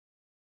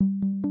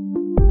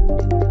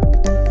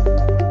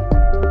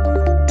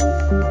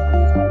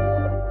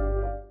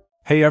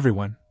Hey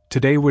everyone,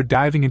 today we're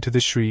diving into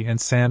the Shri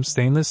and Sam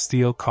stainless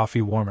steel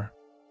coffee warmer.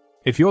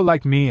 If you're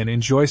like me and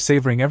enjoy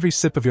savoring every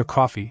sip of your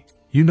coffee,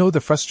 you know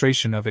the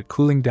frustration of it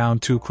cooling down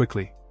too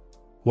quickly.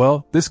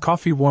 Well, this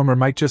coffee warmer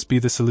might just be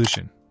the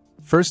solution.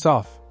 First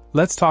off,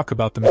 let's talk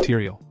about the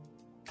material.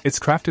 It's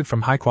crafted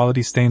from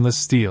high-quality stainless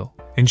steel,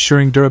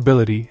 ensuring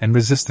durability and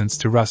resistance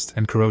to rust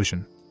and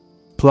corrosion.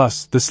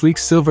 Plus, the sleek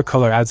silver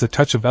color adds a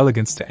touch of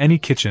elegance to any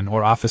kitchen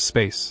or office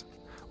space.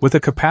 With a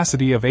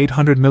capacity of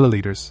 800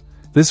 milliliters,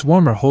 this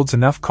warmer holds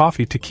enough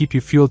coffee to keep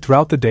you fueled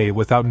throughout the day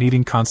without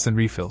needing constant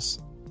refills.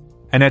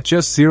 And at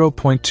just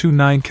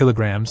 0.29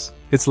 kilograms,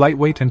 it's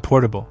lightweight and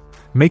portable,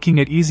 making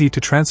it easy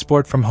to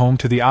transport from home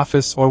to the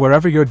office or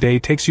wherever your day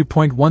takes you.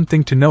 One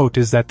thing to note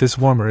is that this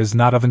warmer is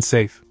not oven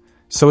safe,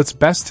 so it's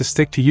best to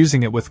stick to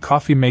using it with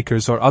coffee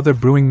makers or other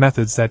brewing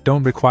methods that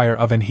don't require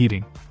oven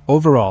heating.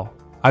 Overall,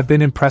 I've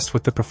been impressed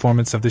with the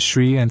performance of the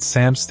Shri and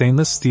Sam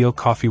stainless steel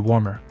coffee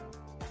warmer.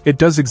 It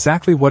does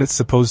exactly what it's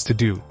supposed to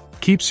do.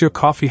 Keeps your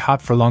coffee hot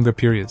for longer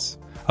periods,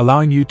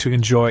 allowing you to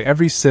enjoy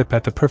every sip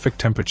at the perfect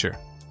temperature.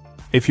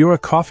 If you're a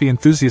coffee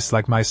enthusiast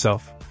like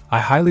myself, I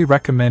highly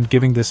recommend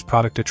giving this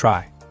product a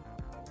try.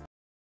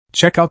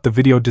 Check out the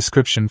video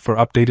description for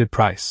updated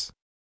price.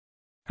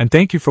 And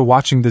thank you for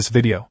watching this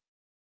video.